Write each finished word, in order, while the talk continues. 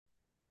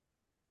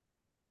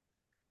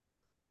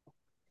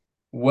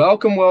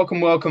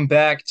Welcome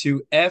back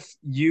to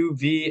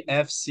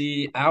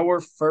FUVFC,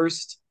 our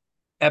first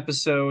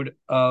episode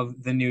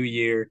of the new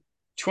year,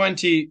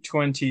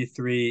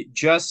 2023.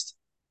 Just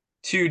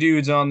two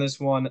dudes on this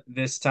one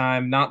this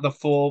time, not the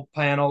full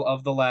panel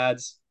of the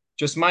lads.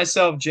 Just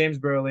myself, James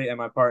Burley, and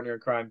my partner in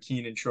crime,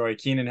 Keenan Troy.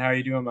 Keenan, how are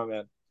you doing, my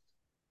man?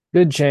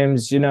 Good,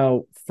 James.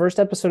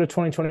 First episode of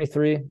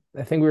 2023.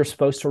 I think we were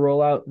supposed to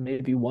roll out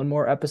maybe one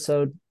more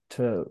episode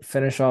to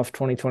finish off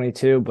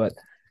 2022, but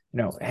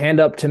hand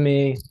up to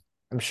me.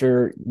 I'm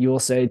sure you will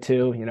say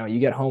too, you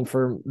get home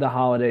for the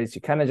holidays,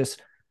 you kind of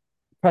just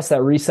press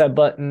that reset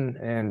button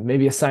and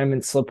maybe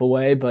assignments slip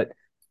away. But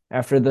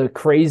after the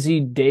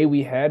crazy day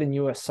we had in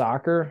US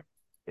soccer,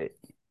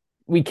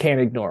 we can't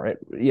ignore it.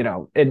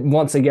 And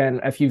once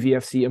again,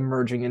 FUVFC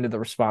emerging into the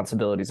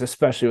responsibilities,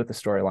 especially with the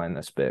storyline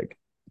this big.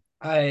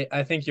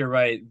 I think you're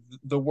right.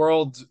 The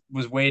world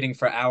was waiting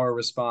for our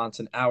response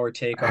and our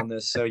take on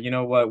this. So you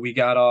know what? We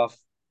got off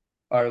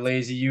our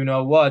lazy you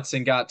know whats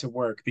and got to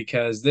work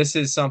because this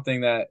is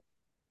something that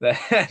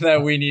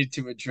that we need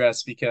to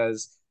address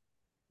because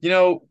you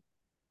know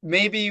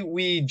maybe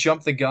we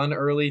jumped the gun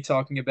early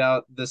talking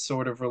about the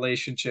sort of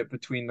relationship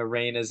between the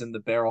Reynas and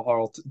the Bear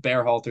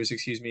Halters,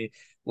 excuse me,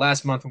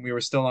 last month when we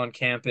were still on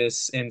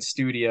campus in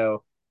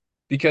studio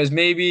because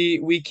maybe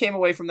we came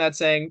away from that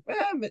saying,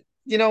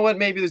 you know what,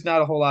 maybe there's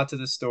not a whole lot to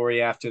the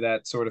story after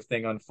that sort of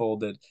thing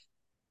unfolded.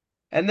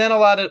 And then a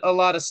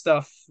lot of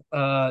stuff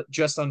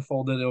just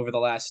unfolded over the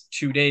last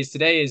 2 days.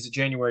 Today is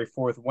January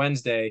 4th,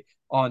 Wednesday.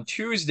 On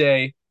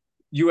Tuesday,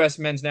 U.S.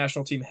 men's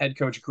national team head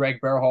coach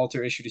Greg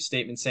Berhalter issued a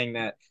statement saying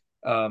that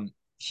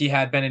he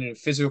had been in a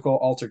physical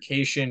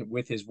altercation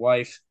with his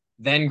wife,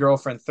 then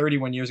girlfriend,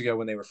 31 years ago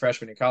when they were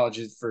freshmen in college.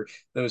 For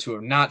those who are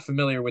not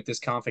familiar with this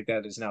conflict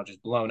that is now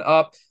just blown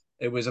up,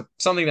 it was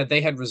something that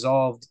they had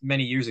resolved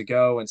many years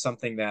ago and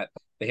something that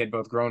they had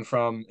both grown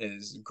from.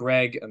 Is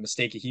Greg a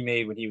mistake he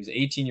made when he was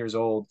 18 years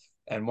old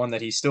and one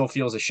that he still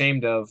feels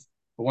ashamed of,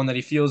 but one that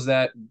he feels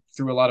that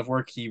through a lot of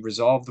work he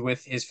resolved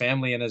with his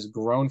family and has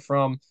grown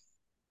from.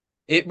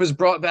 It was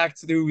brought back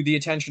to the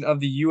attention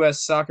of the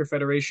U.S. Soccer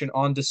Federation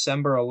on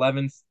December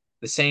 11th,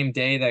 the same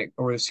day that,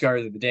 or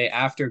sorry, the day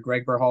after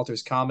Greg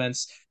Berhalter's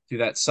comments to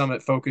that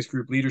Summit Focus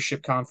Group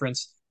Leadership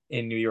Conference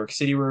in New York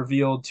City were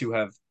revealed to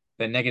have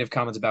been negative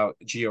comments about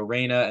Gio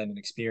Reyna and an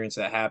experience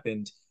that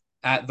happened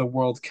at the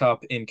World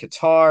Cup in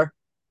Qatar.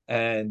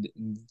 And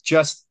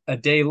just a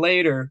day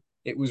later,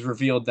 it was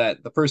revealed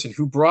that the person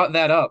who brought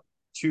that up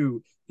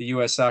to the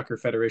U.S. Soccer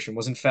Federation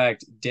was, in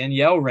fact,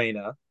 Danielle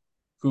Reyna,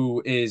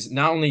 who is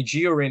not only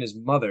Gio Reyna's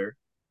mother,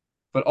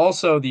 but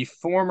also the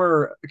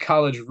former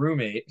college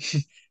roommate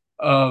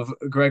of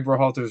Greg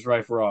Berhalter's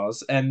wife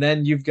Ross. And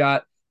then you've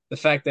got the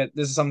fact that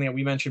this is something that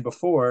we mentioned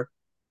before.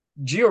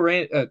 Gio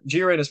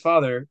Reyna's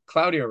father,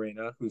 Claudio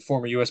Reyna, who's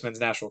former U.S. men's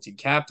national team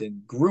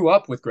captain, grew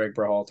up with Greg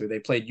Berhalter. They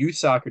played youth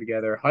soccer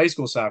together, high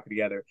school soccer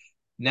together,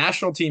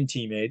 national team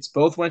teammates.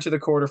 Both went to the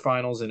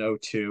quarterfinals in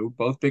 '02,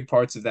 both big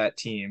parts of that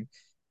team.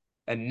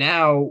 And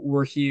now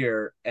we're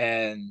here,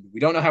 and we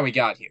don't know how we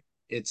got here.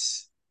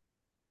 It's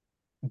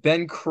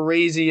been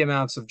crazy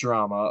amounts of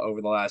drama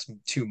over the last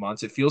 2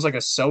 months. It feels like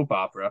a soap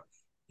opera.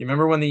 You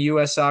remember when the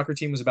U.S. soccer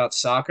team was about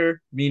soccer?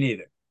 Me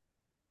neither.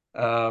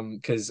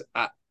 Because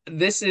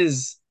this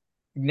is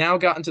now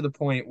gotten to the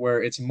point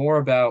where it's more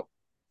about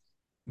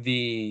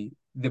the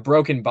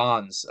broken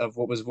bonds of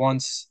what was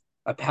once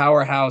a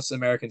powerhouse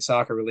American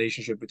soccer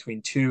relationship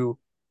between two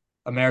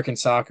American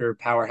soccer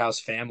powerhouse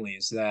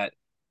families. That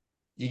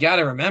you got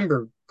to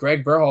remember,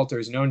 Greg Berhalter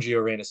has known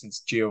Gio Reyna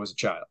since Gio was a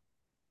child,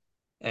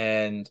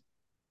 and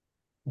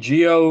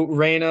Gio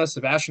Reyna,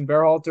 Sebastian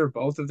Berhalter,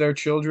 both of their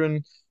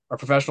children are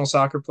professional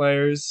soccer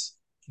players.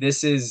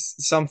 This is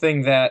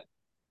something that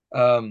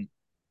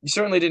you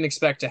certainly didn't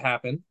expect to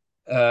happen.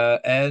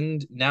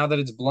 And now that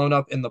it's blown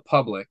up in the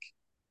public,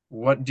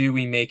 what do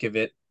we make of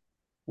it?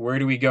 Where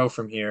do we go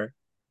from here?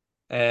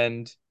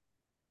 And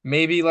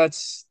maybe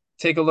let's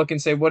take a look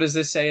and say, what does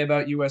this say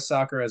about U.S.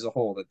 soccer as a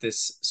whole that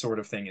this sort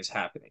of thing is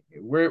happening?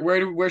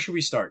 Where should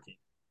we start?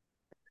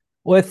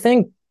 Well, I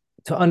think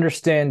to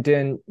understand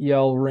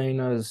Danielle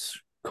Reyna's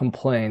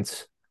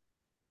complaints,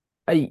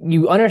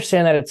 you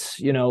understand that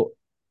it's,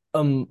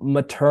 a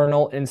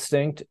maternal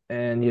instinct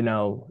and,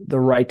 the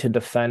right to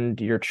defend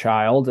your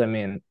child. I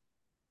mean,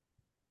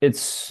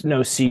 it's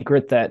no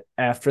secret that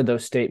after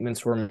those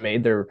statements were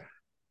made there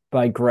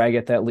by Greg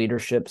at that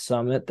leadership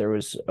summit,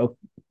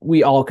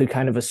 we all could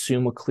kind of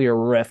assume a clear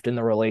rift in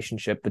the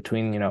relationship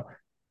between,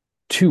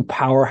 two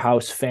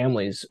powerhouse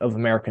families of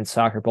American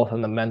soccer, both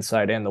on the men's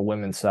side and the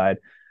women's side.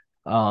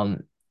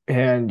 And,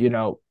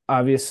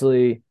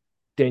 obviously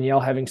Danielle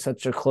having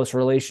such a close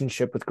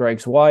relationship with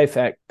Greg's wife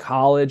at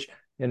college,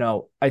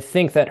 I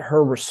think that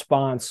her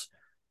response,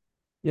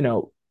 you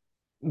know,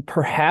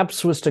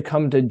 perhaps was to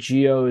come to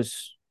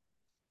Gio's,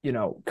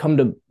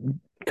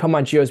 come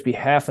on Gio's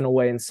behalf in a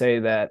way and say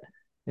that,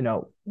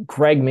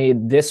 Greg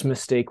made this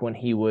mistake when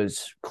he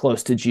was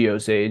close to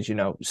Gio's age,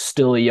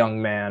 still a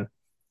young man,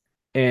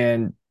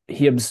 and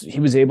he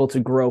was able to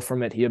grow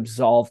from it. He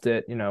absolved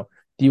it. The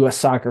U.S.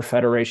 Soccer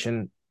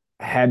Federation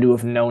had to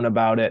have known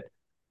about it,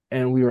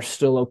 and we were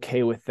still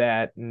okay with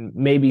that. And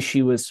maybe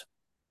she was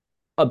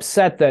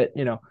upset that,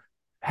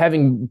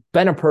 having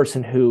been a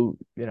person who,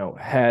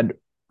 had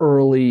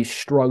early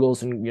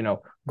struggles and,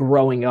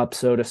 growing up,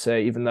 so to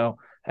say, even though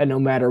at no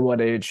matter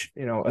what age,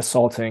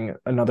 assaulting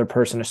another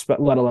person,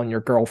 let alone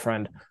your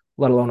girlfriend,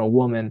 let alone a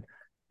woman,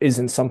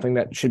 isn't something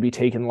that should be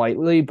taken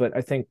lightly. But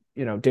I think,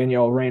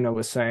 Danielle Reina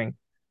was saying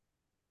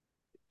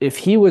if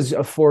he was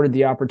afforded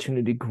the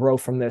opportunity to grow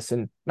from this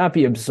and not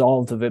be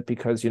absolved of it,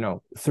 because,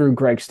 through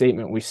Greg's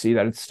statement, we see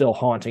that it's still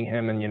haunting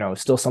him and,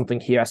 still something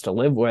he has to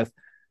live with,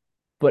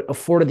 but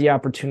afforded the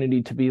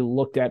opportunity to be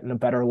looked at in a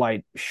better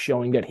light,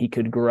 showing that he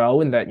could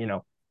grow and that,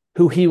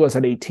 who he was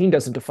at 18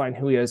 doesn't define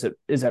who he is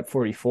at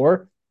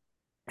 44.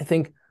 I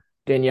think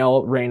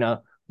Danielle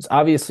Reina was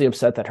obviously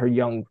upset that her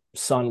young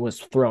son was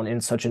thrown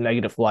in such a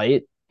negative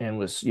light and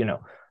was,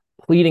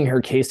 pleading her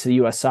case to the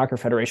U.S. Soccer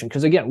Federation.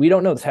 Because again, we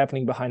don't know what's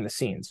happening behind the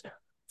scenes.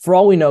 For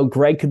all we know,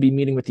 Greg could be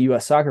meeting with the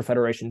U.S. Soccer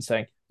Federation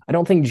saying, I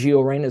don't think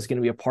Gio Reyna is going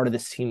to be a part of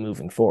this team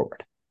moving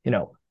forward.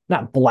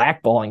 Not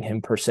blackballing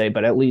him per se,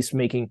 but at least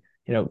making,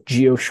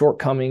 Gio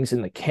shortcomings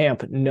in the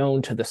camp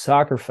known to the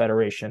Soccer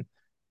Federation.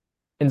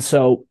 And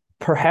so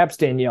perhaps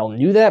Danielle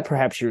knew that.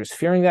 Perhaps she was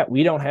fearing that.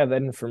 We don't have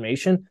that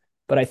information.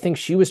 But I think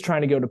she was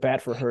trying to go to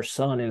bat for her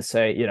son and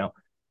say,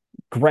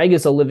 Greg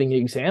is a living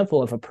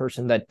example of a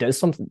person that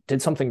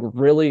did something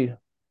really,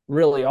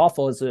 really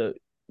awful as a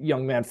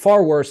young man,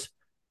 far worse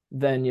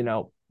than,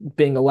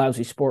 being a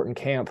lousy sport in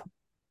camp,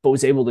 but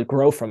was able to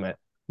grow from it.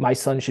 My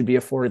son should be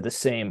afforded the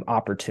same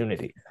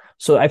opportunity.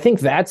 So I think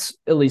that's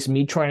at least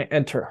me trying to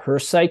enter her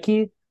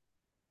psyche.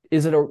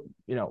 Is it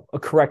a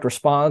correct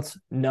response?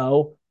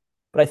 No.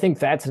 But I think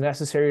that's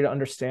necessary to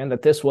understand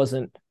that this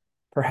wasn't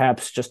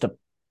perhaps just a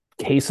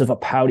case of a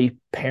pouty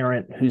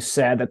parent who's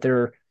sad that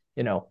their,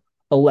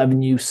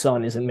 11U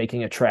son isn't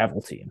making a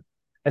travel team.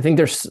 I think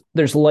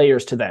there's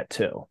layers to that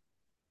too.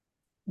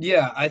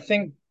 Yeah, I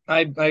think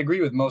I agree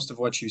with most of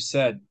what you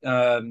said.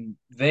 In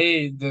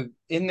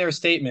their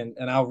statement,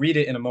 and I'll read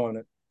it in a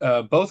moment.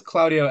 Both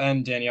Claudio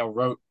and Danielle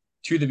wrote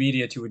to the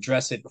media to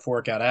address it before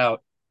it got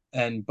out,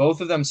 and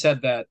both of them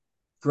said that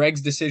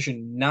Greg's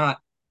decision not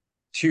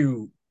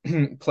to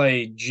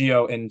play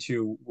Gio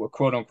into a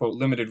quote unquote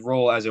limited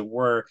role, as it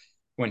were,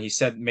 when he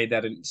made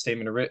that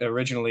statement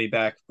originally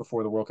back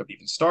before the World Cup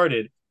even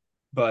started.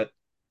 But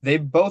they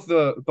both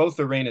the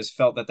Reynas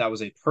felt that that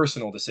was a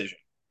personal decision,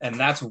 and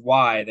that's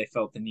why they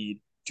felt the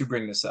need to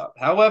bring this up.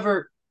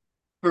 However,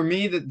 for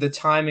me, the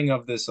timing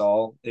of this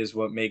all is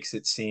what makes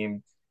it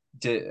seem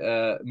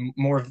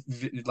more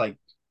like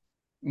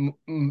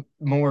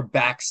more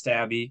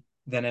backstabby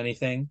than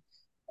anything.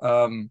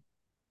 Um,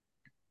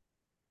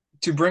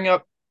 to bring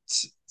up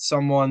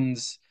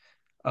someone's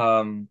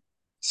an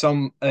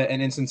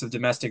instance of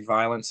domestic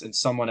violence in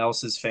someone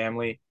else's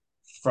family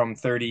from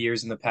 30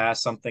 years in the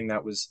past, something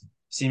that was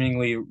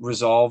seemingly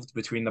resolved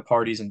between the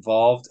parties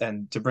involved,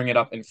 and to bring it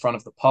up in front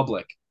of the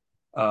public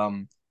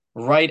um,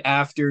 right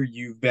after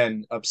you've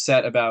been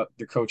upset about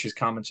the coach's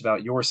comments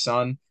about your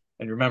son.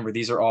 And remember,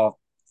 these are all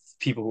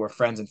people who are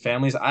friends and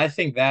families. I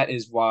think that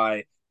is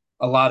why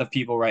a lot of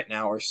people right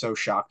now are so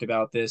shocked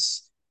about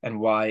this, and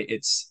why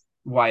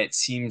it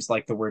seems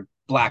like the word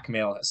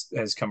blackmail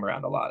has come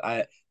around a lot.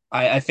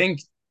 I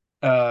think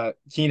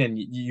Keenan,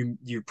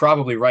 you're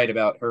probably right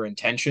about her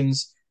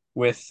intentions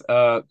with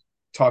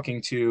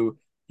talking to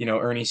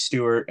Ernie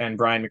Stewart and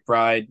Brian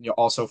McBride,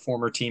 also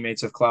former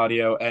teammates of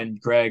Claudio and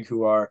Greg,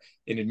 who are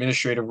in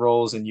administrative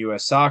roles in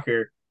U.S.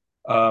 soccer.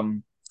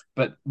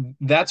 But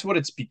that's what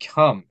it's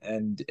become,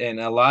 and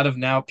a lot of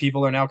now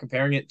people are now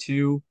comparing it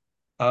to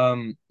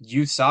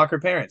youth soccer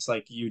parents,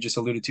 like you just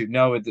alluded to.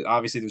 No,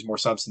 obviously there's more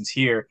substance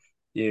here.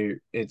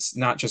 It's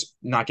not just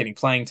not getting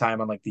playing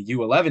time on like the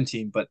U11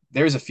 team, but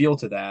there's a feel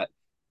to that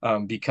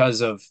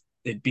because of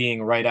it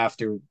being right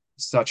after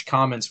such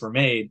comments were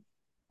made,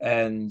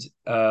 and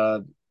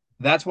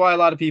that's why a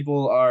lot of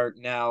people are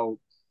now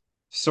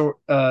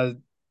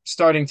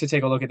starting to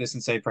take a look at this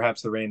and say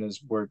perhaps the Reynas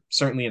were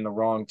certainly in the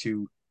wrong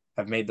to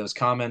have made those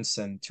comments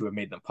and to have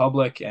made them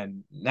public.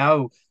 And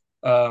now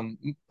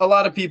a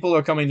lot of people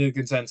are coming to the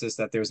consensus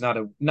that there's not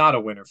a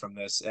winner from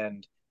this,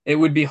 and it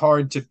would be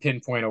hard to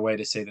pinpoint a way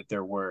to say that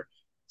there were.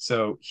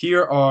 So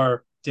here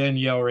are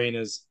Danielle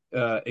Reyna's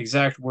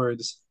exact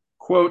words.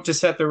 Quote, to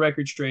set the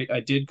record straight,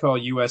 I did call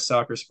U.S.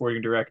 Soccer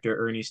Sporting Director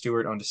Ernie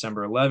Stewart on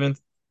December 11th,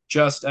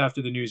 just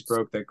after the news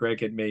broke that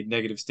Greg had made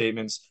negative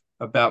statements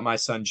about my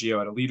son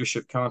Gio at a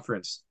leadership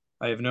conference.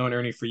 I have known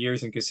Ernie for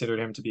years and considered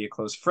him to be a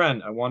close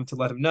friend. I wanted to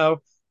let him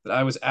know that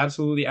I was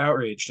absolutely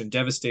outraged and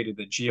devastated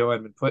that Gio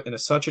had been put in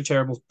such a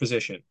terrible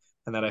position,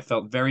 and that I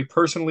felt very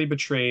personally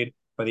betrayed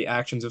by the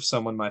actions of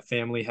someone my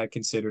family had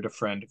considered a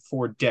friend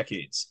for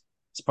decades.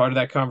 As part of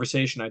that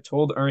conversation, I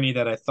told Ernie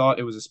that I thought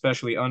it was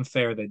especially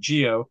unfair that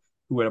Gio,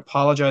 who had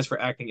apologized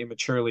for acting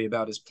immaturely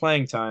about his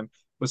playing time,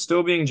 was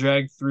still being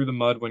dragged through the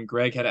mud when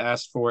Greg had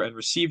asked for and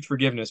received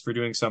forgiveness for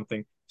doing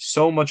something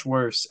so much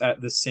worse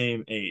at the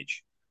same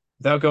age.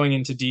 Without going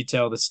into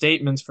detail, the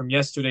statements from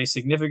yesterday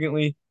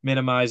significantly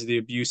minimized the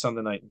abuse on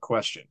the night in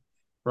question.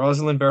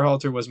 Rosalind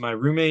Berhalter was my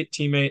roommate,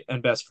 teammate,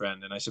 and best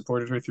friend, and I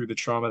supported her through the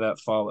trauma that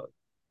followed.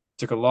 It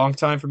took a long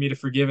time for me to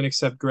forgive and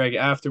accept Greg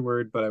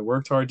afterward, but I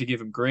worked hard to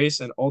give him grace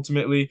and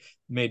ultimately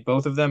made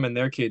both of them and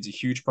their kids a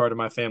huge part of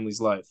my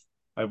family's life.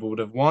 I would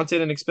have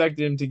wanted and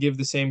expected him to give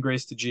the same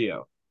grace to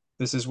Gio.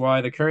 This is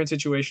why the current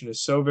situation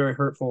is so very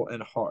hurtful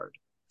and hard.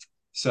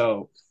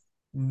 So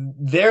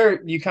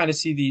there you kind of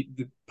see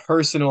the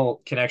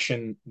personal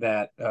connection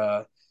that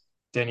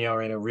Danielle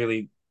Reina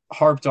really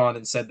harped on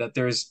and said that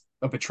there's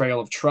a betrayal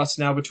of trust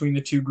now between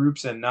the two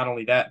groups. And not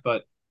only that,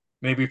 but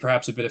maybe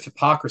perhaps a bit of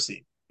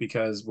hypocrisy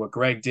because what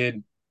Greg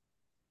did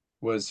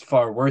was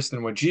far worse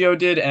than what Gio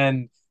did.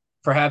 And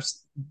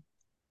perhaps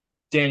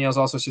Danielle's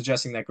also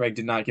suggesting that Greg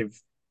did not give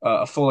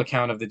a full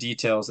account of the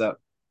details that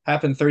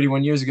happened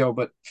 31 years ago.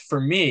 But for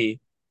me,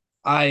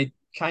 I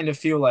kind of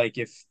feel like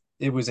if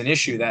it was an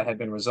issue that had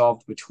been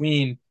resolved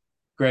between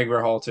Greg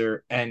Berhalter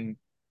and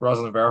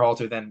Rosalind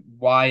Berhalter, then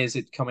why is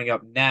it coming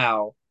up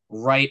now,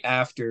 right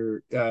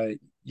after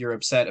you're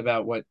upset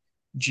about what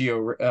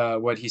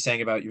he's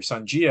saying about your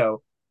son Gio?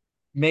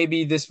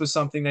 Maybe this was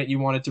something that you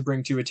wanted to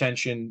bring to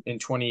attention in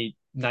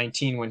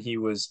 2019 when he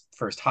was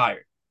first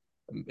hired.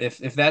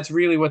 If that's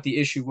really what the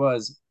issue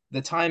was,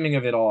 the timing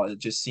of it all, it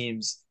just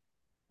seems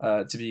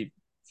to be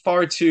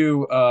far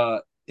too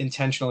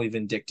intentionally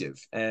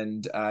vindictive.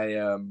 And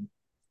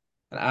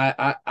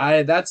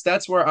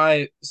that's where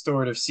I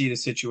sort of see the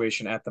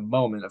situation at the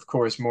moment. Of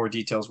course, more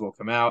details will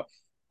come out,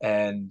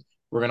 and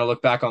we're gonna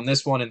look back on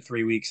this one in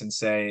 3 weeks and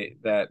say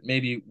that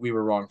maybe we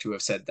were wrong to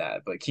have said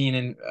that. But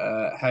Keenan,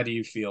 how do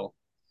you feel?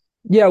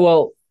 Yeah,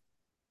 well,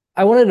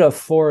 I wanted to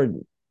afford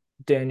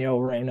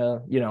Danielle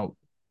Reina,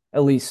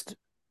 at least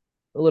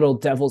a little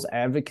devil's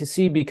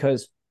advocacy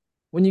because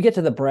when you get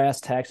to the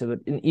brass tacks of it,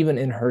 and even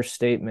in her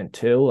statement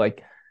too,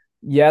 like,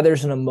 yeah,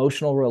 there's an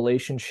emotional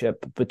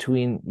relationship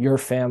between your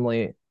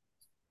family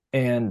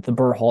and the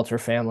Berhalter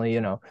family,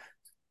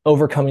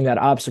 overcoming that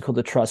obstacle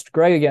to trust.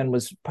 Greg, again,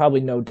 was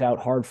probably no doubt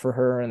hard for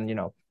her. And,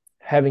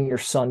 having your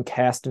son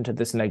cast into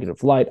this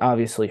negative light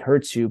obviously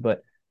hurts you.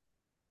 But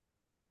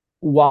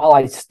while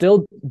I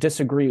still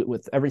disagree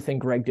with everything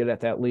Greg did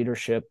at that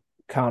leadership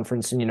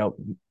conference, and,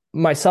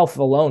 myself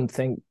alone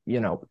think,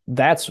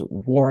 that's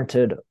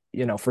warranted,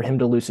 for him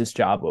to lose his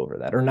job over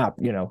that or not,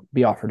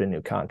 be offered a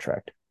new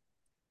contract.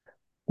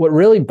 What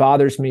really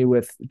bothers me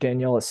with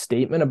Daniela's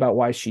statement about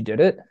why she did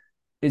it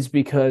is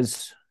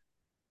because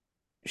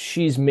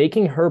she's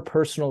making her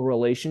personal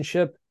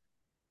relationship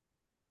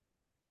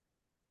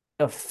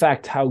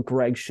affect how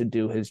Greg should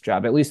do his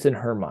job, at least in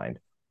her mind.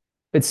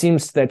 It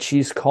seems that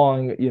she's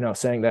calling,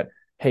 saying that,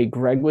 hey,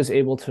 Greg was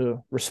able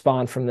to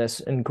respond from this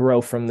and grow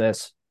from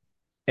this.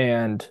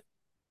 And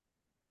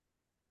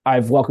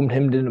I've welcomed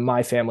him into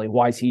my family.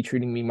 Why is he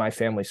treating me, my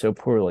family, so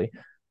poorly?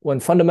 When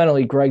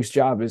fundamentally Greg's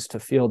job is to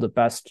field the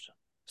best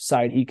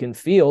side he can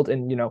field.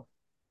 And,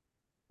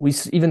 we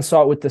even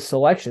saw it with the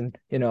selection,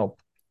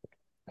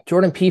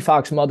 Jordan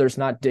Pefok's mother's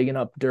not digging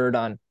up dirt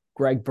on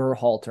Greg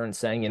Berhalter and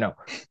saying,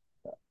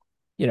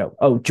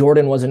 oh,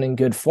 Jordan wasn't in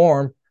good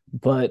form,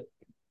 but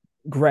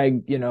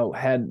Greg,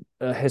 had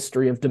a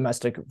history of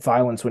domestic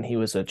violence when he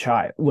was a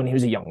child, when he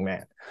was a young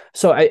man.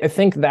 So I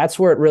think that's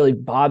where it really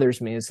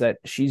bothers me is that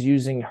she's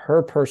using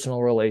her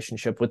personal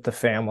relationship with the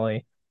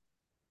family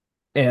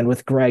and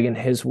with Greg and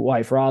his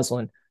wife,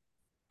 Rosalind,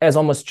 as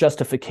almost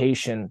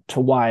justification to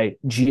why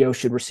Gio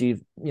should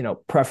receive,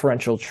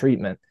 preferential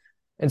treatment.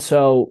 And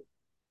so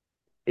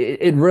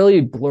it really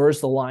blurs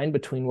the line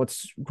between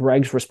what's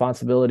Greg's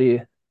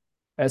responsibility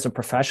as a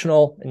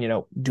professional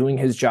and, doing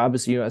his job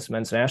as the U.S.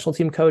 men's national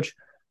team coach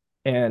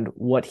and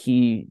what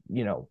he,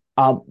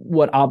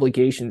 what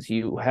obligations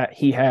he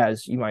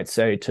has, you might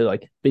say, to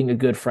like being a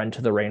good friend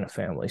to the Reina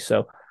family.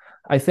 So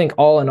I think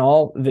all in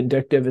all,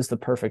 vindictive is the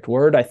perfect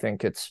word. I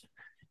think it's,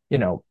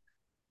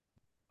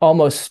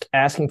 almost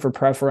asking for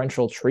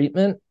preferential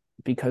treatment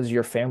because of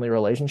your family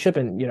relationship.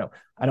 And,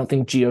 I don't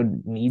think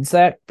Gio needs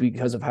that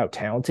because of how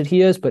talented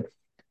he is. But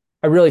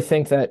I really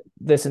think that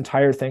this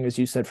entire thing, as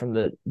you said from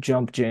the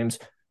jump, James,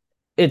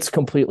 it's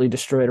completely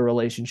destroyed a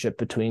relationship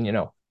between,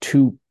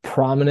 two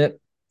prominent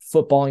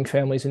footballing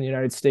families in the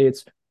United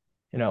States,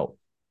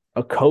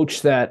 a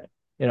coach that,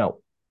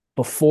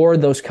 before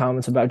those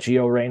comments about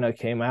Gio Reyna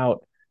came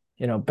out,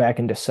 back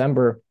in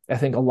December, I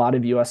think a lot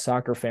of U.S.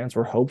 soccer fans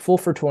were hopeful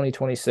for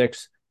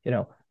 2026.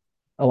 A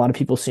lot of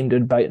people seemed to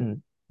be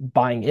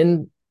buying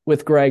in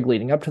with Greg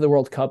leading up to the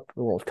World Cup.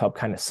 The World Cup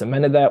kind of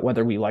cemented that,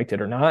 whether we liked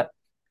it or not.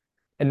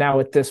 And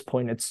now at this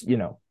point, it's,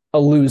 a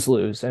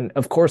lose-lose. And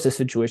of course, the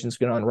situation is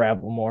going to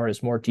unravel more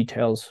as more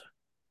details,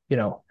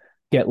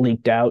 get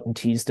leaked out and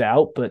teased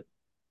out. But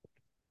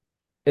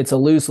it's a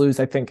lose-lose.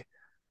 I think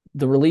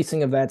the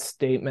releasing of that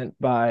statement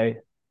by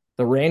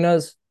the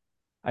Reinas,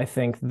 I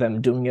think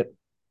them doing it,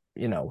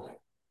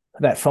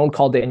 that phone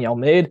call Danielle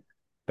made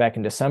back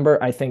in December,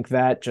 I think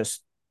that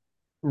just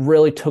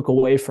really took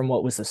away from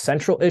what was the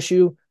central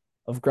issue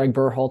of Greg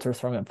Berhalter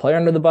throwing a player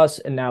under the bus,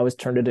 and now has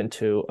turned it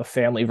into a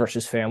family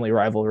versus family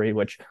rivalry,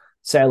 which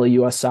sadly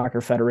U.S. Soccer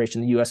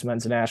Federation, the U.S.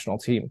 men's national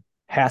team,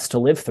 has to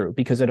live through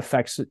because it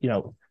affects,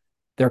 the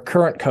their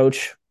current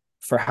coach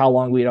for how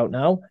long we don't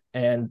know,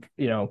 and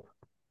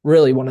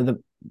really one of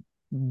the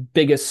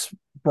biggest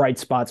bright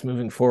spots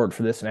moving forward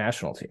for this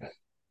national team.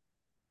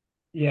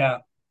 Yeah.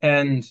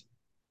 And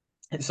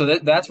so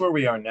that's where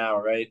we are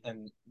now, right?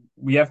 And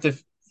we have to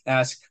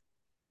ask,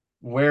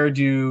 where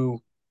do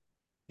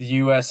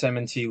the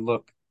USMNT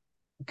look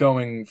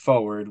going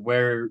forward?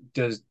 Where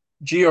does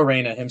Gio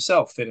Reyna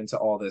himself fit into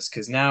all this?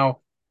 Because now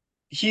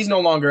he's no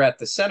longer at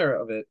the center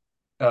of it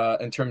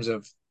in terms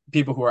of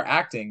people who are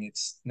acting.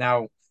 It's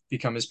now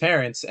become his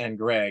parents and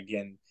Greg.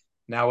 And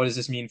now, what does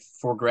this mean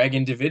for Greg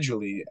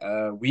individually?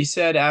 We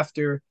said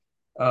after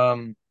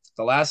the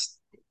last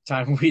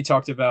time we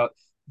talked about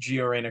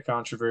Gio Reyna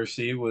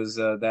controversy was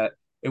that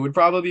it would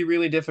probably be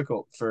really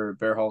difficult for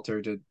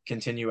Berhalter to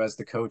continue as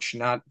the coach,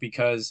 not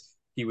because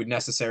he would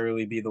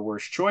necessarily be the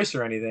worst choice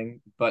or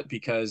anything, but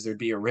because there'd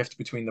be a rift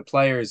between the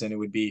players and it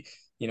would be,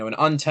 an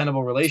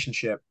untenable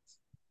relationship.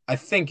 I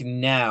think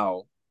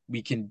now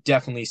we can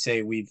definitely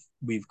say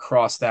we've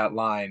crossed that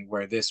line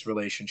where this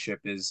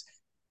relationship is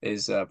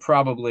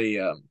probably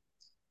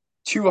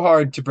too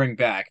hard to bring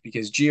back,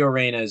 because Gio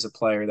Reyna is a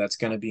player that's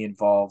going to be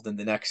involved in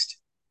the next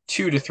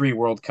 2 to 3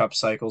 World Cup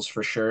cycles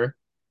for sure,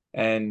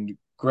 and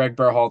Greg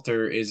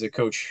Berhalter is a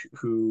coach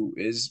who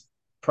is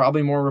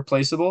probably more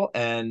replaceable,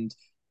 and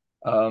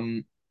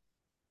um,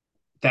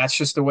 that's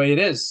just the way it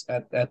is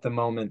at the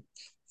moment.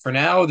 For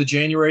now, the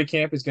January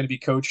camp is going to be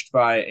coached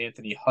by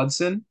Anthony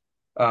Hudson,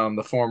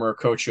 the former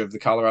coach of the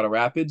Colorado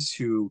Rapids,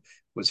 who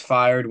was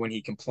fired when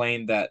he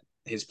complained that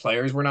his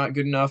players were not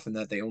good enough and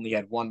that they only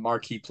had one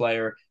marquee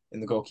player in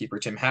the goalkeeper,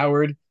 Tim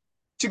Howard.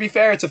 To be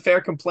fair, it's a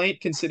fair complaint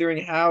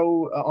considering how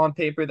on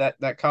paper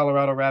that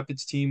Colorado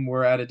Rapids team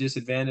were at a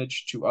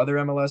disadvantage to other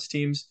MLS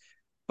teams,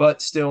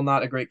 but still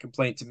not a great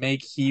complaint to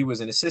make. He was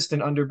an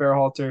assistant under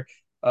Berhalter.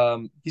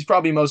 He's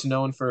probably most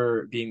known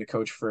for being the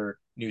coach for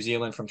New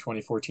Zealand from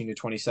 2014 to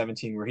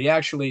 2017, where he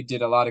actually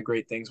did a lot of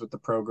great things with the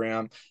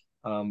program.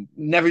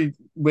 Never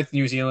with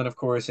New Zealand, of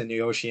course, in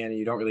the Oceania,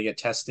 you don't really get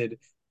tested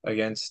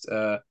against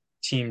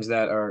teams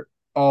that are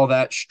all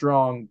that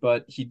strong,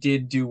 but he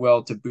did do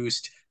well to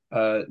boost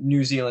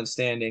New Zealand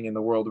standing in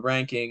the world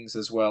rankings,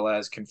 as well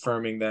as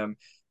confirming them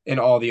in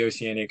all the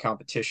Oceania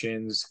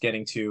competitions,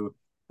 getting to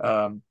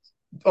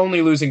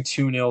only losing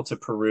 2-0 to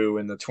Peru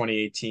in the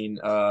 2018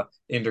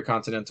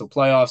 Intercontinental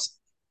playoffs.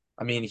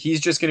 I mean, he's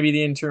just going to be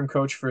the interim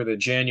coach for the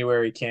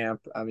January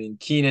camp. I mean,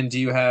 Keenan, do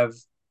you have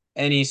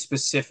any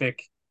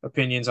specific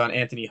opinions on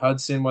Anthony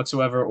Hudson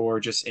whatsoever, or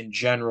just in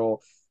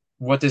general?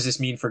 What does this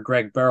mean for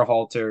Greg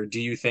Berhalter?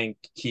 Do you think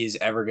he's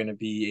ever going to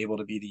be able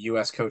to be the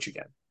U.S. coach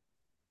again?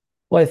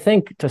 Well, I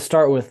think to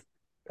start with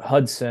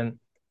Hudson,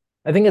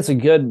 I think it's a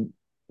good,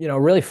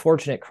 really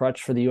fortunate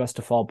crutch for the U.S.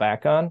 to fall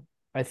back on.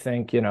 I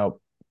think,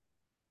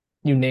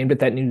 you named it,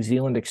 that New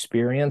Zealand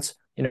experience,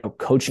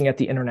 coaching at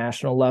the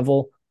international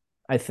level.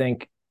 I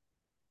think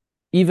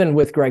even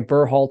with Greg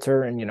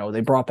Berhalter and,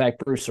 they brought back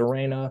Bruce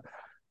Arena,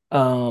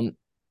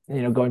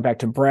 going back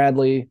to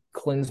Bradley,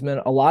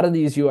 Klinsmann, a lot of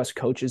these U.S.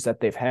 coaches that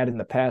they've had in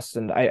the past,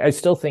 and I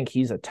still think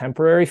he's a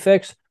temporary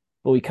fix,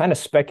 but we kind of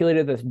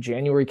speculated that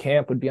January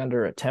camp would be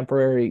under a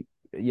temporary,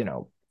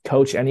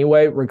 coach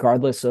anyway,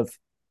 regardless of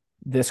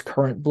this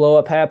current blow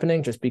up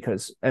happening, just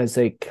because as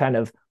they kind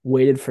of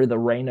waited for the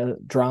Reyna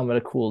drama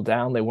to cool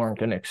down, they weren't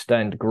going to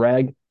extend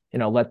Greg,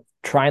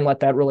 try and let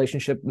that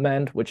relationship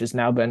mend, which has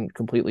now been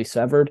completely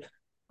severed.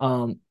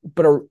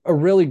 But a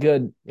really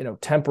good,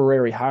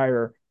 temporary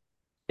hire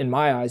in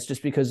my eyes,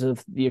 just because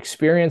of the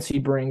experience he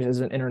brings as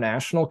an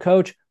international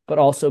coach, but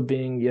also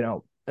being,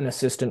 an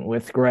assistant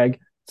with Greg,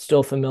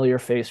 still familiar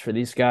face for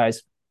these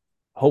guys,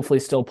 hopefully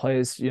still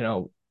plays,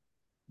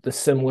 the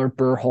similar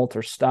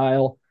Berhalter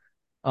style.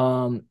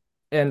 And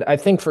I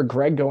think for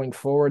Greg going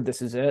forward,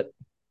 this is it.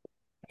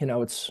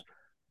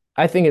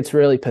 I think it's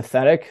really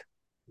pathetic,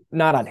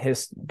 not on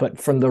his, but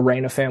from the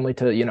Reyna family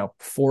to,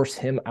 force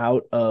him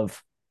out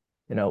of,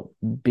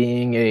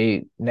 being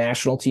a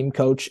national team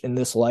coach in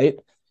this light.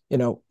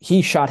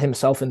 He shot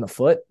himself in the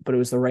foot, but it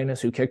was the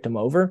Reynas who kicked him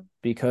over,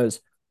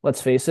 because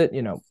let's face it,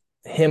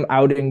 him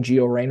outing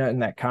Gio Reyna in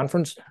that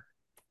conference,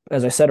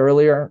 as I said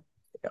earlier,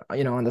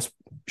 on this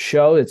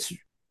show, it's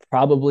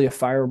probably a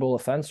fireable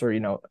offense, or,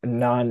 you're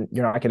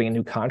not getting a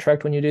new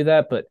contract when you do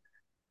that. But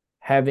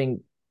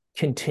having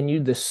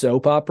continued the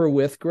soap opera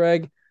with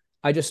Greg,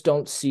 I just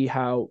don't see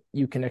how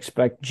you can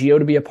expect Gio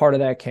to be a part of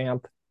that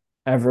camp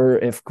ever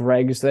if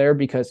Greg's there,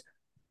 because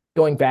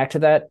going back to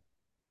that,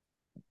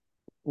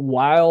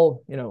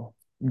 while,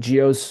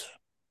 Gio's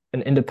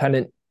an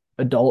independent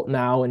adult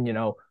now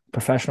and,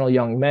 professional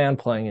young man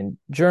playing in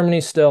Germany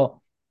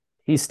still,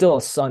 he's still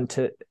a son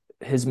to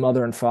his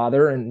mother and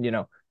father. And,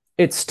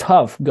 it's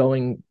tough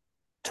going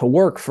to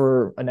work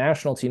for a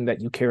national team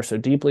that you care so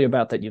deeply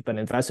about, that you've been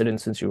invested in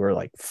since you were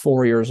like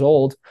 4 years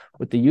old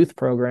with the youth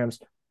programs,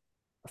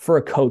 for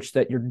a coach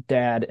that your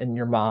dad and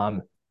your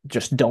mom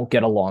just don't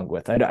get along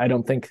with. I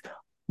don't think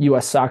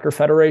U.S. Soccer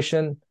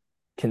Federation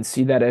can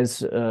see that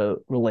as a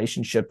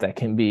relationship that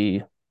can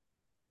be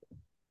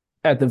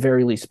at the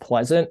very least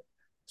pleasant.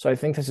 So I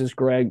think this is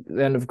the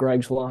end of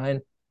Greg's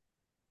line.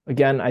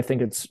 Again, I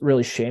think it's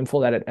really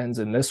shameful that it ends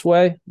in this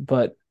way,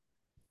 but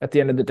at the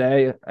end of the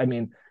day, I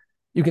mean,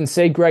 you can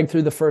say Greg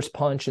threw the first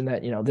punch and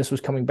that, this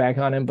was coming back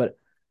on him, but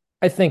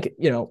I think,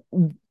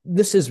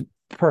 this is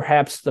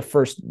perhaps the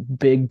first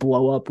big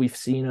blow up we've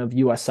seen of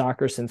US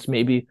soccer since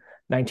maybe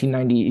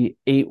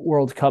 1998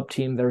 World Cup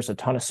team. There's a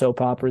ton of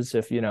soap operas.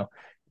 If,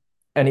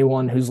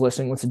 anyone who's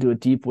listening wants to do a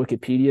deep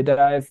Wikipedia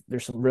dive,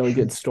 there's some really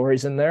good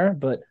stories in there,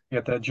 but You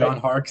got that John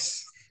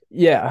Harkes.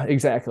 yeah,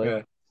 exactly.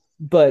 Yeah.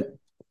 But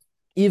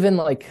even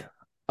like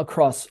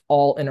across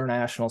all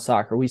international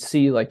soccer, we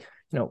see like,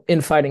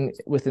 infighting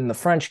within the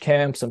French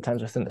camp,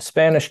 sometimes within the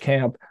Spanish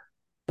camp,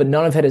 but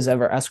none of it has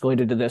ever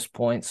escalated to this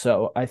point.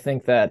 So I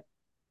think that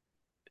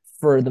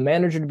for the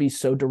manager to be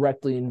so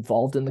directly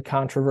involved in the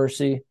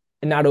controversy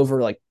and not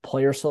over like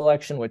player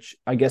selection, which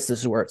I guess this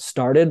is where it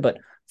started, but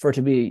for it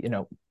to be,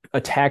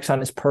 attacks on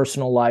his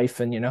personal life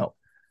and,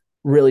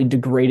 really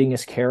degrading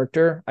his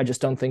character, I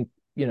just don't think,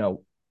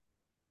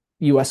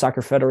 US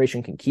Soccer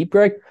Federation can keep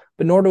Greg,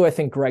 but nor do I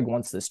think Greg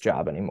wants this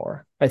job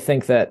anymore. I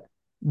think that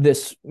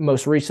this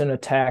most recent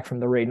attack from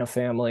the Reina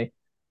family,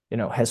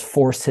 has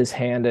forced his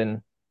hand,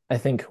 and I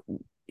think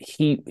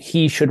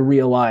he should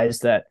realize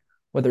that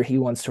whether he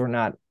wants to or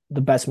not,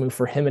 the best move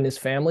for him and his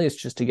family is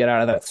just to get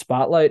out of that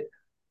spotlight,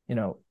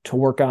 to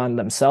work on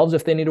themselves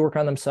if they need to work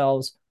on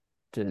themselves,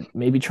 to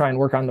maybe try and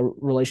work on the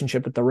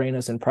relationship with the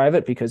Reinas in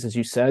private, because as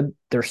you said,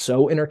 they're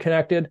so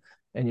interconnected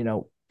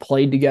and,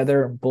 played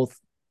together. Both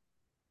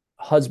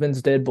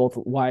husbands did, both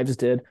wives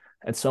did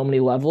at so many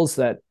levels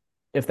that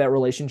if that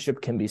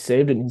relationship can be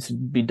saved, it needs to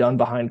be done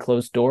behind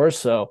closed doors.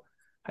 So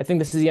I think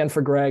this is the end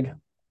for Greg.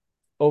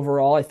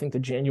 Overall, I think the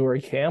January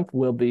camp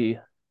it'll be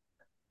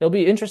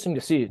interesting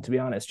to see, to be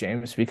honest,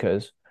 James,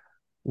 because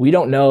we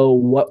don't know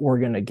what we're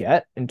going to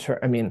get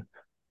I mean,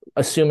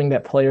 assuming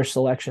that player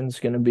selection is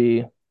going to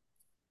be,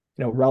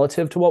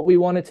 relative to what we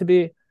want it to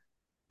be,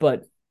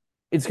 but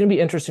it's going to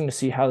be interesting to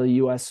see how the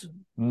U.S.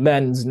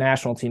 men's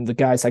national team, the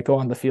guys that go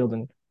on the field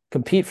and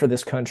compete for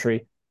this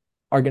country,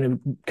 are going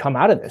to come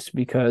out of this,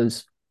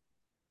 because,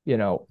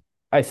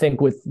 I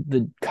think with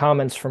the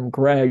comments from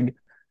Greg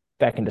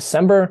back in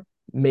December,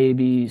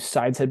 maybe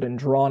sides had been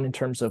drawn in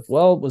terms of,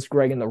 well, was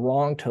Greg in the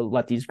wrong to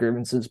let these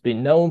grievances be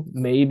known?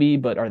 Maybe,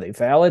 but are they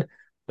valid?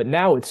 But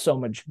now it's so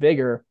much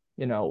bigger.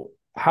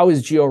 How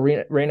is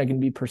Gio Reyna going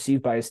to be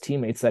perceived by his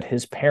teammates that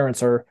his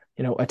parents are,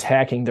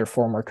 attacking their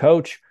former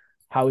coach?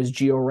 How is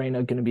Gio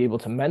Reyna going to be able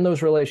to mend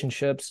those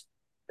relationships?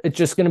 It's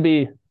just going to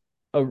be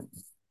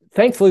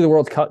thankfully the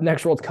World Cup,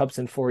 next World Cup's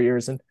in 4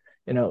 years, and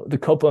the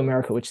Copa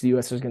America, which the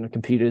U.S. is going to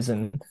compete, is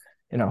in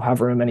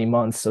however many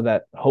months, so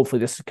that hopefully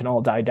this can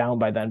all die down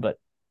by then. But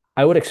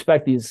I would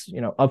expect these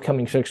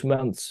upcoming 6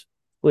 months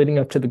leading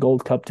up to the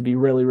Gold Cup to be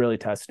really, really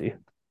testy.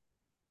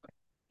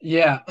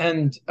 Yeah,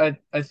 and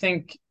I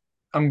think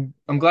I'm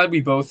glad we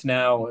both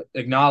now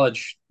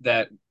acknowledge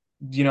that,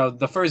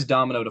 the first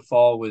domino to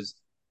fall was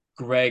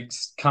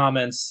Greg's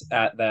comments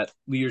at that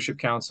leadership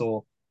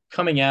council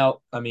coming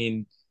out. I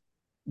mean,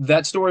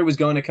 that story was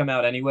going to come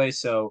out anyway,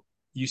 so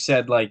you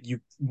said like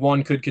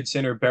one could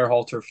consider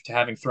Berhalter to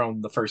having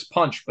thrown the first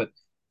punch, but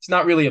it's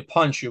not really a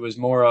punch. It was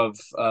more of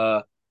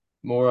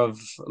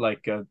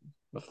like a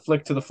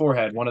flick to the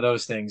forehead, one of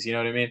those things. You know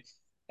what I mean?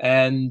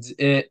 And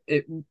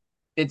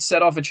it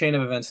set off a chain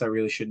of events that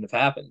really shouldn't have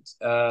happened.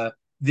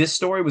 This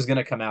story was going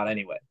to come out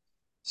anyway,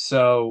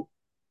 so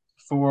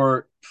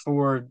for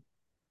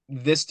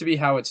this to be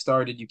how it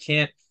started, you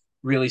can't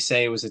really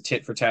say it was a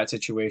tit for tat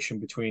situation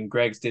between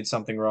Greg's did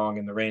something wrong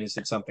and the Reynas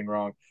did something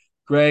wrong.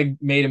 Greg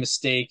made a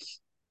mistake.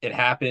 It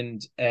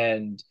happened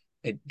and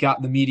it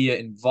got the media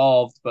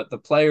involved, but the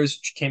players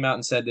came out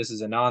and said this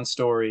is a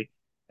non-story,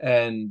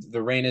 and the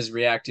Reynas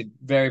reacted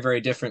very,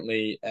 very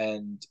differently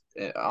and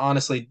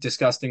honestly,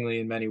 disgustingly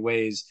in many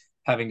ways,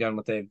 having done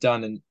what they've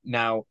done. And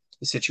now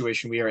the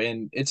situation we are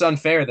in, it's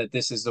unfair that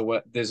this is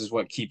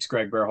what keeps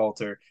Greg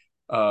Berhalter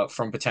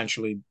from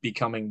potentially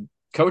becoming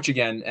coach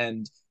again.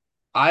 And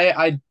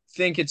I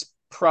think it's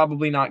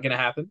probably not going to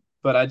happen,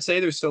 but I'd say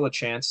there's still a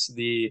chance.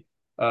 The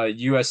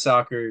U.S.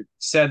 Soccer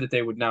said that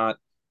they would not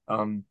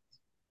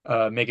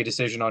make a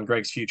decision on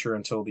Greg's future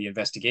until the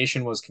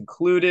investigation was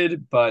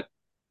concluded, but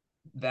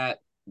that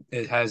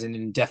it has an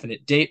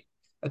indefinite date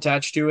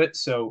attached to it.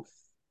 So,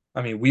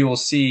 I mean, we will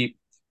see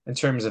in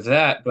terms of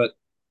that, but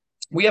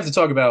we have to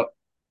talk about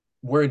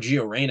where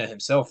Gio Reyna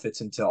himself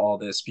fits into all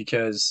this,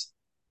 because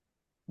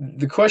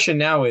the question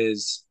now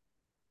is,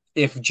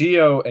 if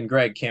Gio and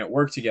Greg can't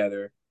work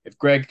together, if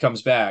Greg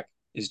comes back,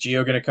 is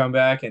Gio going to come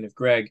back? And if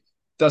Greg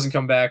doesn't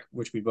come back,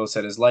 which we both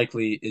said is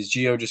likely, is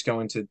Gio just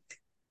going to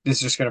this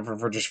is just going to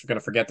we're just going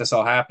to forget this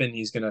all happened?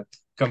 He's going to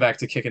come back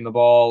to kicking the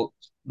ball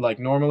like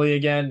normally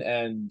again,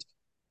 and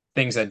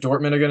things at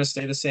Dortmund are going to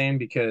stay the same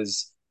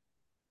because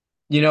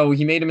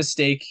he made a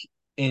mistake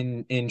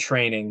in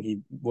training. He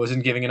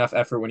wasn't giving enough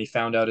effort when he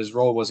found out his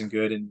role wasn't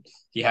good, and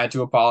he had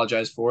to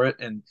apologize for it.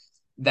 And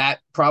that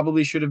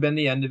probably should have been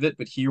the end of it.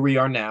 But here we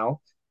are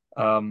now.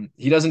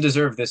 He doesn't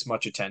deserve this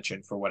much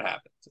attention for what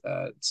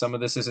happened. Some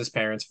of this is his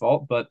parents'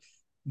 fault, but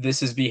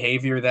this is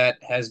behavior that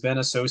has been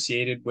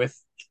associated with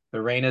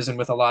the Reina's and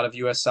with a lot of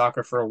U.S.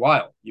 soccer for a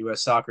while.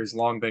 U.S. soccer has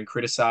long been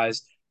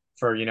criticized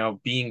for,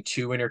 being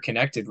too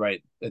interconnected,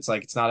 right? It's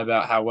like it's not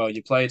about how well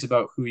you play, it's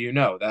about who you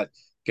know. That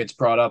gets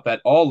brought up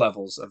at all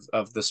levels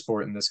of the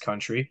sport in this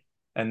country.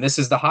 And this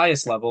is the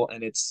highest level,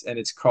 and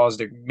it's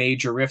caused a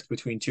major rift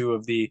between two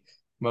of the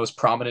most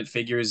prominent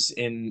figures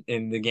in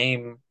the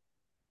game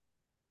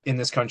in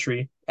this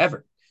country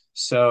ever.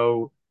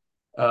 So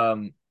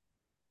um,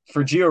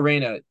 for Gio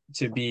Reyna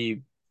to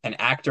be an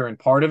actor and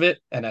part of it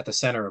and at the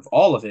center of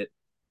all of it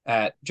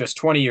at just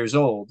 20 years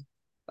old,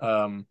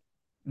 um,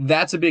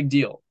 that's a big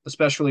deal,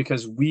 especially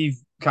because we've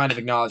kind of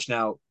acknowledged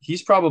now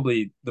he's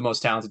probably the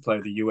most talented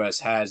player the U.S.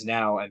 has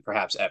now and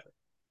perhaps ever.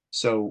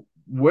 So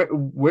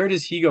where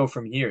does he go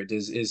from here?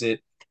 Does is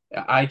it?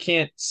 I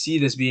can't see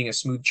this being a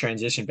smooth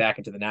transition back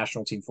into the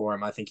national team for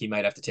him. I think he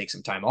might have to take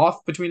some time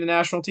off between the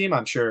national team.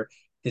 I'm sure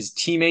his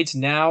teammates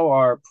now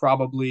are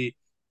probably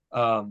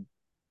um,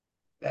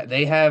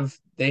 they have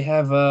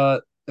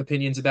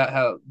opinions about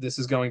how this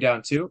is going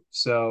down too.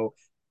 So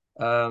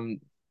um,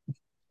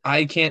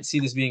 I can't see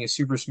this being a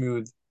super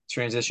smooth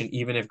transition,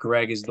 even if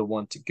Greg is the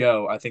one to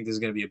go. I think this is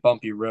going to be a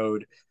bumpy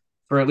road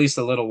for at least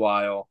a little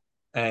while.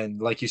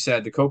 And like you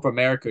said, the Copa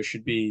America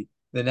should be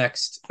the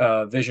next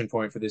vision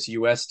point for this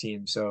U.S.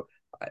 team. So,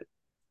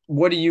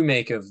 what do you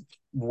make of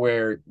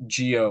where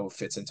Gio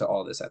fits into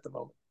all this at the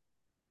moment?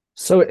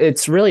 So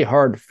it's really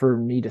hard for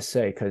me to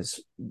say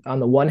because on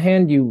the one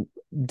hand, you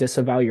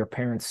disavow your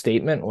parents'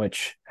 statement,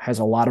 which has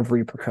a lot of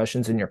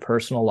repercussions in your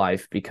personal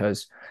life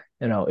because,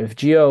 if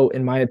Gio,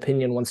 in my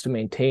opinion, wants to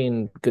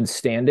maintain good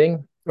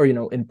standing or,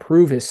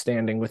 improve his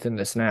standing within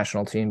this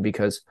national team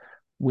because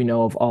we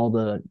know of all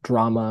the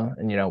drama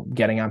and,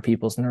 getting on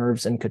people's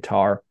nerves in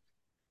Qatar.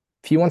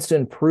 If he wants to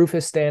improve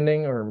his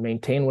standing or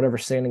maintain whatever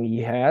standing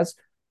he has,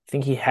 I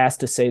think he has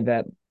to say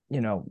that,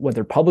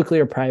 whether publicly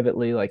or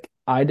privately, like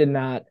I did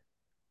not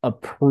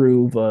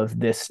approve of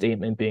this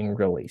statement being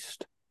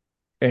released.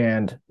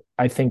 And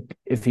I think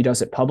if he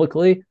does it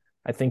publicly,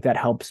 I think that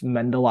helps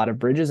mend a lot of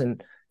bridges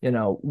and,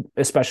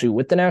 especially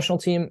with the national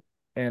team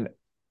and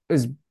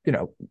is,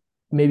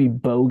 maybe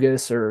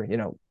bogus or,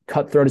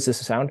 cutthroat as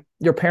this sound,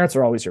 your parents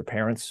are always your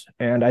parents.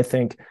 And I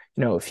think,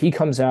 if he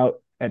comes out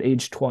at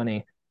age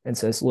 20 and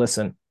says,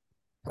 listen,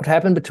 what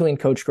happened between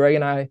Coach Greg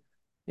and I,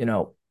 you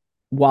know,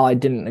 while I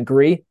didn't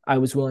agree, I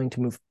was willing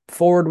to move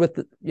forward with,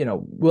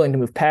 willing to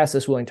move past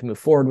this, willing to move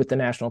forward with the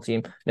national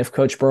team. And if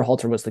Coach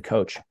Berhalter was the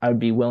coach, I would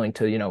be willing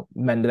to,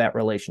 mend that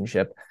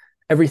relationship.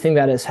 Everything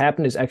that has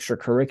happened is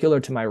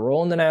extracurricular to my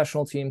role in the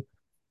national team.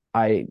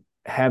 I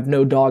have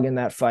no dog in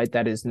that fight.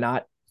 That is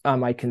not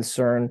my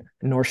concern,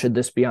 nor should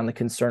this be on the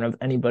concern of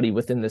anybody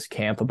within this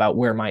camp about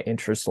where my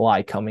interests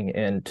lie coming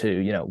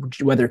into,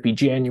 whether it be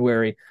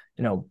January,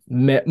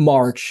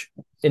 March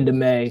into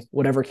May,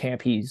 whatever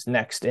camp he's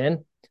next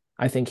in.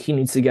 I think he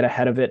needs to get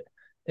ahead of it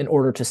in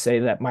order to say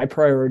that my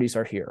priorities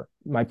are here.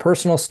 My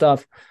personal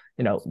stuff,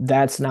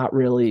 that's not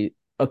really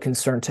a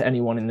concern to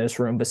anyone in this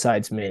room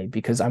besides me,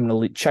 because I'm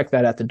going to check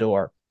that at the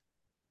door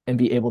and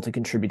be able to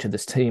contribute to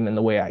this team in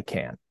the way I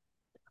can.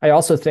 I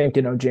also think,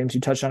 James,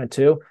 you touched on it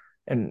too,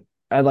 and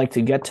I'd like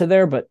to get to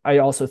there, but I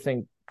also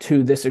think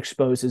too, this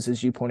exposes,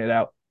 as you pointed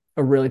out,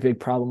 a really big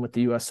problem with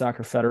the U.S.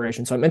 Soccer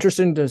Federation. So I'm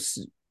interested to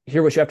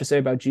hear what you have to say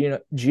about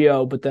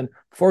Gio, but then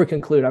before we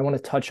conclude, I want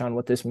to touch on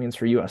what this means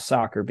for U.S.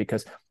 soccer,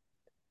 because,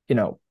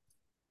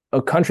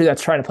 a country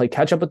that's trying to play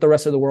catch up with the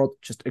rest of the world,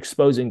 just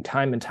exposing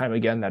time and time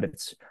again that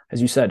it's,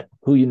 as you said,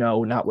 who you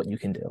know, not what you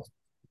can do.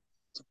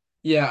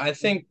 Yeah, I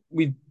think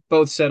we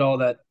both said all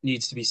that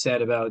needs to be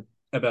said about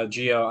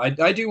Gio.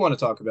 I do want to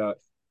talk about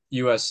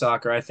U.S.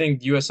 soccer. I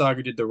think U.S.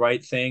 soccer did the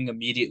right thing,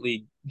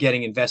 immediately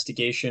getting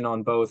investigation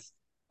on both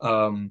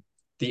the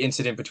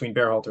incident between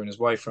Berhalter and his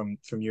wife from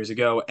years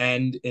ago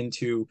and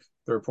into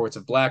the reports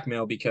of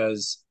blackmail,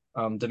 because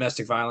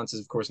domestic violence is,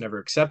 of course, never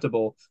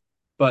acceptable.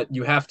 But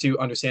you have to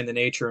understand the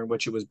nature in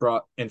which it was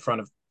brought in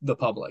front of the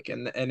public,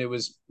 and it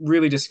was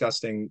really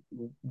disgusting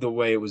the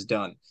way it was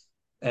done.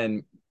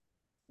 And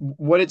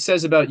what it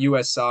says about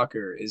U.S.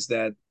 soccer is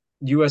that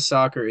U.S.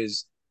 soccer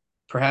is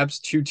perhaps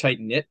too tight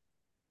knit,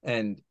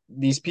 and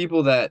these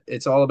people that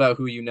it's all about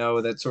who you know,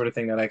 that sort of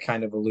thing that I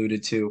kind of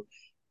alluded to,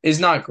 is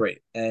not great.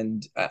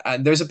 And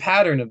there's a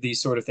pattern of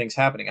these sort of things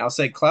happening. I'll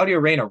say Claudio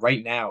Reyna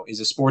right now is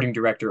a sporting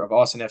director of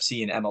Austin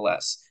FC in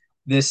MLS.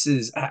 This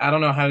is, I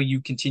don't know how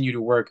you continue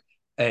to work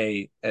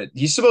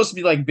he's supposed to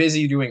be like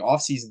busy doing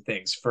off-season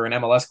things for an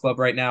MLS club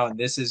right now, and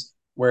this is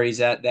where he's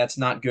at. That's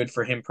not good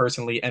for him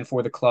personally and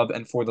for the club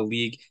and for the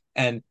league.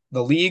 And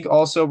the league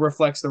also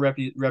reflects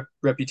the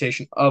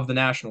reputation of the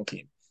national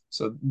team.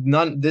 So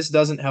this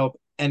doesn't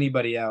help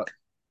anybody out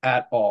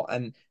at all.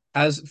 And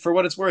as for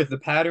what it's worth, the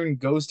pattern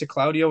goes to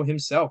Claudio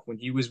himself. When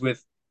he was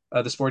with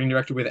the sporting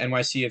director with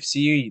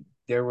NYCFC,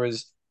 there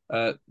was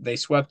they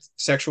swept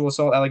sexual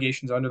assault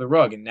allegations under the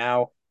rug, and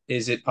now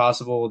is it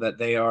possible that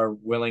they are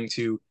willing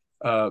to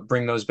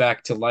bring those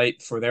back to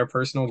light for their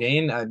personal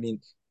gain? I mean,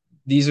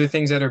 these are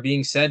things that are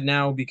being said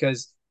now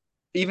because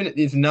even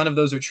if none of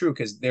those are true,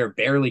 because they're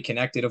barely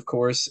connected, of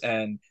course,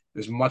 and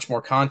there's much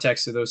more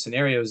context to those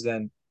scenarios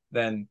than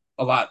than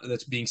a lot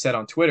that's being said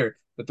on Twitter.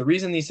 But the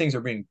reason these things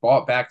are being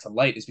brought back to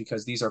light is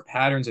because these are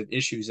patterns of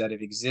issues that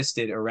have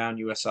existed around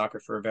US soccer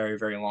for a very,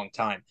 very long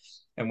time.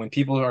 And when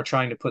people are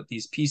trying to put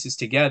these pieces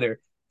together,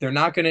 they're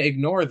not going to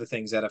ignore the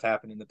things that have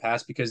happened in the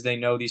past because they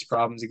know these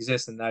problems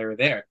exist and they are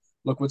there.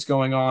 Look what's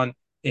going on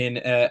in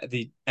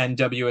the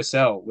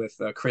NWSL with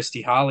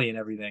Christy Holly and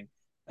everything.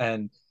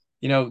 And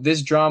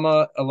this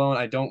drama alone,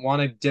 I don't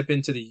want to dip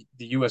into the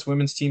U.S.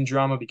 women's team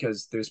drama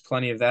because there's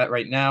plenty of that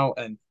right now.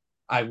 And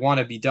I want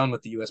to be done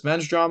with the U.S.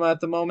 men's drama at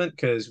the moment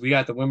because we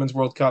got the Women's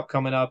World Cup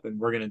coming up and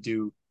we're going to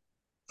do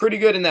pretty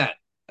good in that.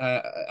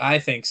 I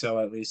think so,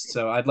 at least.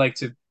 So I'd like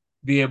to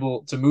be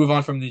able to move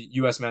on from the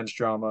U.S. men's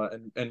drama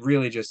and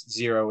really just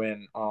zero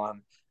in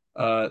on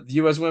the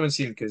U.S. women's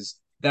team because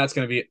that's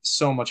going to be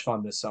so much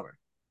fun this summer.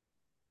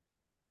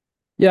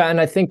 Yeah,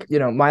 and I think,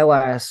 my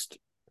last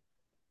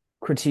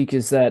critique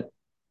is that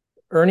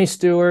Ernie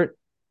Stewart,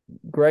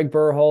 Greg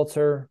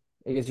Berhalter,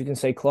 I guess you can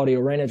say Claudio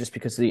Reyna just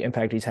because of the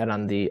impact he's had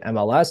on the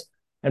MLS,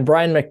 and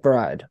Brian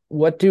McBride.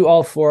 What do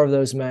all four of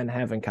those men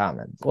have in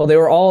common? Well, they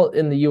were all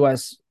in the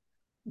U.S.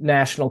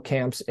 national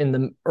camps in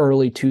the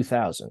early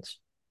 2000s.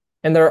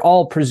 And they're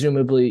all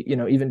presumably,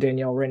 even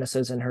Danielle Reyna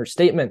says in her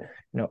statement,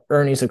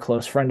 Ernie's a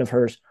close friend of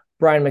hers.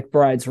 Brian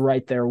McBride's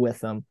right there with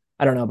them.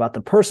 I don't know about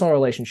the personal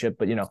relationship,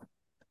 but,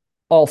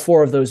 all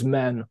four of those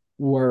men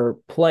were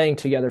playing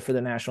together for the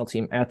national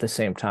team at the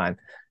same time.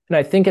 And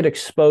I think it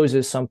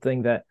exposes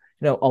something that,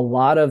 a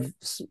lot of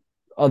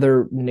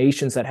other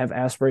nations that have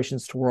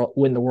aspirations to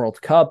win the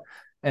World Cup.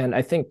 And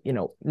I think,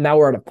 now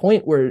we're at a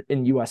point where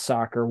in U.S.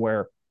 soccer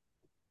where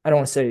I don't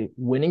want to say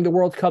winning the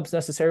World Cup's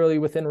necessarily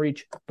within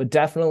reach, but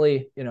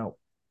definitely,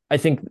 I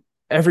think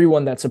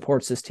everyone that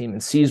supports this team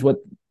and sees what,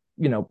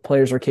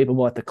 players are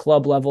capable at the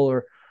club level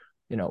or,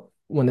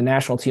 when the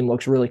national team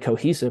looks really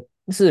cohesive,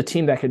 this is a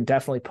team that could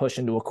definitely push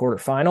into a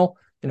quarterfinal.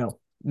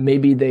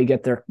 Maybe they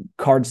get their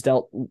cards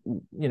dealt,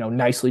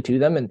 nicely to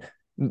them. And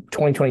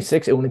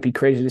 2026, it wouldn't be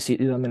crazy to see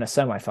them in a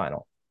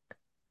semifinal.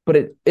 But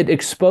it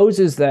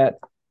exposes that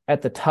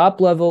at the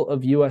top level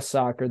of U.S.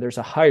 soccer, there's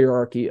a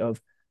hierarchy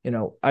of, I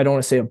don't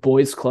want to say a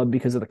boys club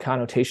because of the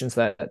connotations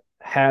that it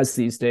has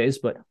these days,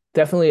 but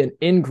definitely an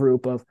in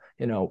group of,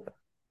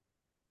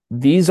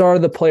 these are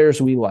the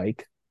players we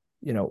like,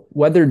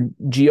 whether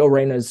Gio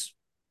Reyna's,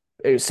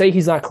 say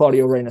he's not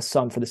Claudio Reyna's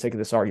son for the sake of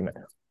this argument.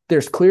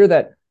 There's clear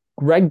that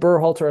Greg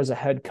Berhalter as a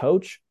head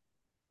coach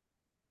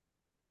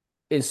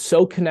is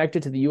so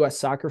connected to the U.S.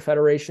 Soccer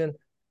Federation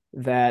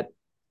that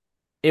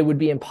it would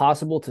be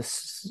impossible to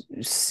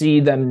see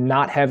them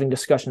not having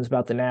discussions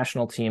about the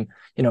national team,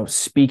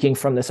 speaking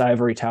from this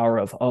ivory tower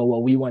of, oh,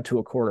 well, we went to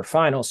a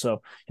quarterfinal.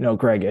 So,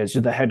 Greg, as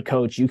the head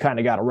coach, you kind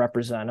of got to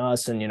represent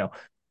us and,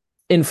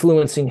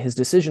 influencing his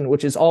decision,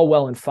 which is all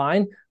well and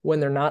fine when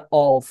they're not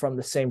all from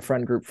the same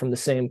friend group, from the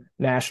same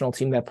national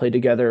team that played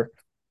together,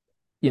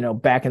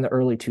 back in the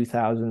early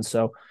 2000s.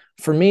 So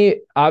for me,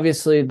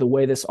 obviously, the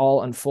way this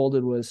all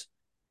unfolded was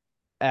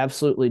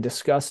absolutely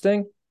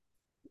disgusting.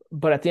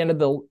 But at the end of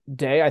the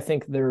day, I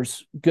think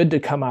there's good to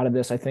come out of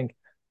this. I think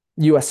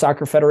U.S.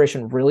 Soccer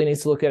Federation really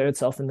needs to look at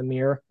itself in the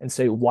mirror and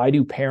say, why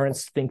do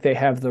parents think they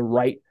have the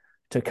right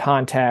to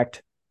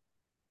contact,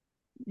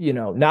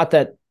 not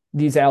that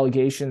these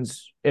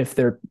allegations, if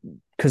they're,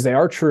 because they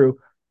are true,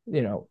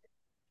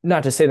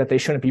 not to say that they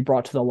shouldn't be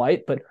brought to the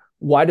light, but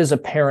why does a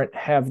parent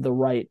have the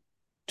right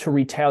to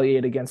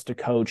retaliate against a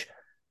coach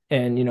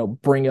and,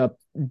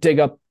 dig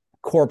up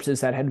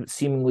corpses that had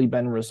seemingly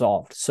been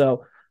resolved?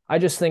 So I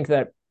just think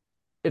that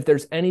if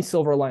there's any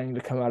silver lining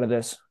to come out of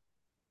this,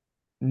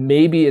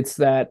 maybe it's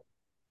that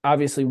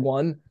obviously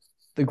one,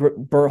 the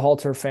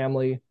Berhalter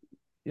family,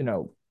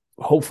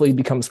 hopefully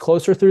becomes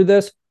closer through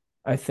this.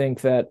 I think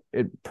that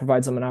it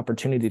provides them an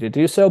opportunity to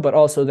do so, but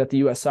also that the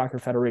U.S. Soccer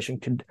Federation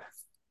could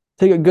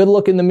take a good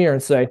look in the mirror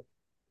and say,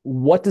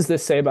 what does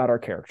this say about our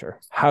character?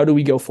 How do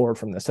we go forward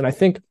from this? And I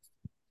think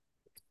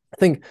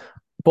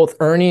both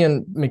Ernie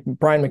and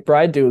Brian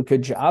McBride do a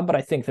good job, but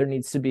I think there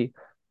needs to be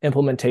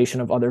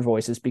implementation of other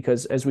voices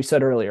because, as we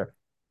said earlier,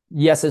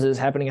 yes, this is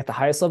happening at the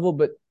highest level,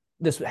 but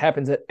this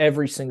happens at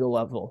every single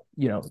level.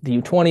 The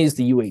U20s,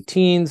 the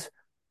U18s,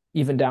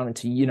 even down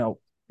into,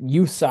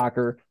 youth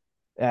soccer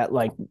at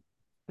like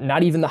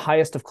not even the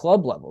highest of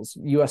club levels.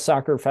 U.S.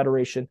 Soccer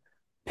Federation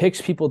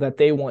picks people that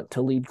they want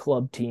to lead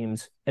club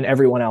teams and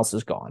everyone else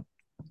is gone.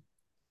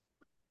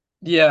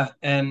 Yeah,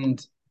 and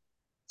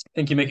I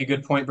think you make a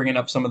good point bringing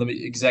up some of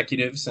the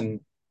executives and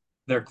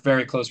their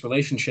very close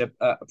relationship.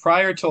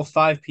 Prior till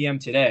 5 p.m.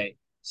 today,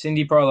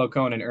 Cindy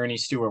Parlow-Cohn and Ernie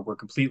Stewart were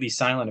completely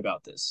silent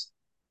about this.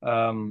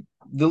 The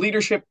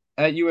leadership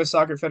at U.S.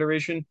 Soccer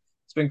Federation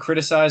has been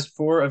criticized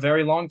for a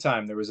very long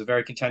time. There was a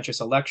very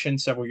contentious election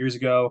several years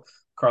ago.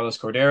 Carlos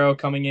Cordero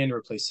coming in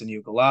replaced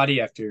Sunil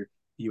Gulati after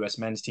the U.S.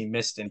 men's team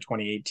missed in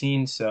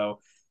 2018. So,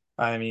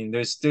 I mean,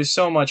 there's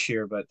so much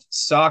here, but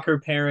soccer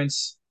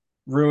parents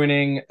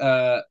ruining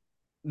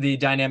the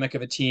dynamic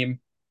of a team.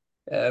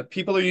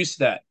 People are used to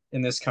that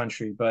in this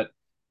country. But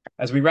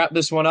as we wrap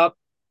this one up,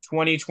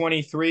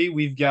 2023,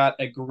 we've got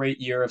a great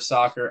year of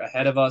soccer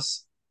ahead of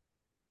us.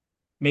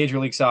 Major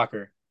League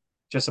Soccer.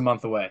 just a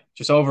month away,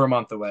 just over a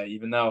month away,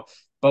 even though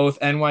both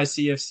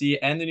NYCFC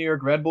and the New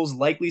York Red Bulls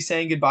likely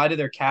saying goodbye to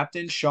their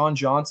captain, Sean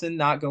Johnson,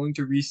 not going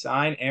to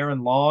re-sign.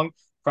 Aaron Long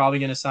probably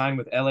going to sign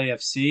with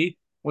LAFC.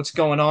 What's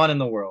going on in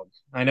the world?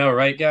 I know,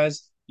 right,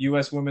 guys?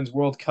 U.S. Women's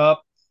World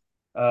Cup,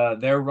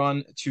 their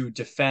run to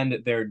defend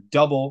their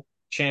double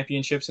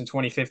championships in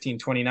 2015,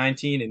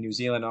 2019 in New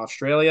Zealand,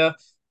 Australia.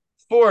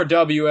 For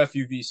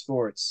WFUV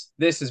Sports,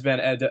 this has been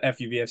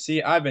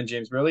FUVFC. I've been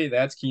James Burley.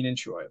 That's Keenan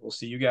Choi. We'll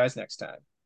see you guys next time.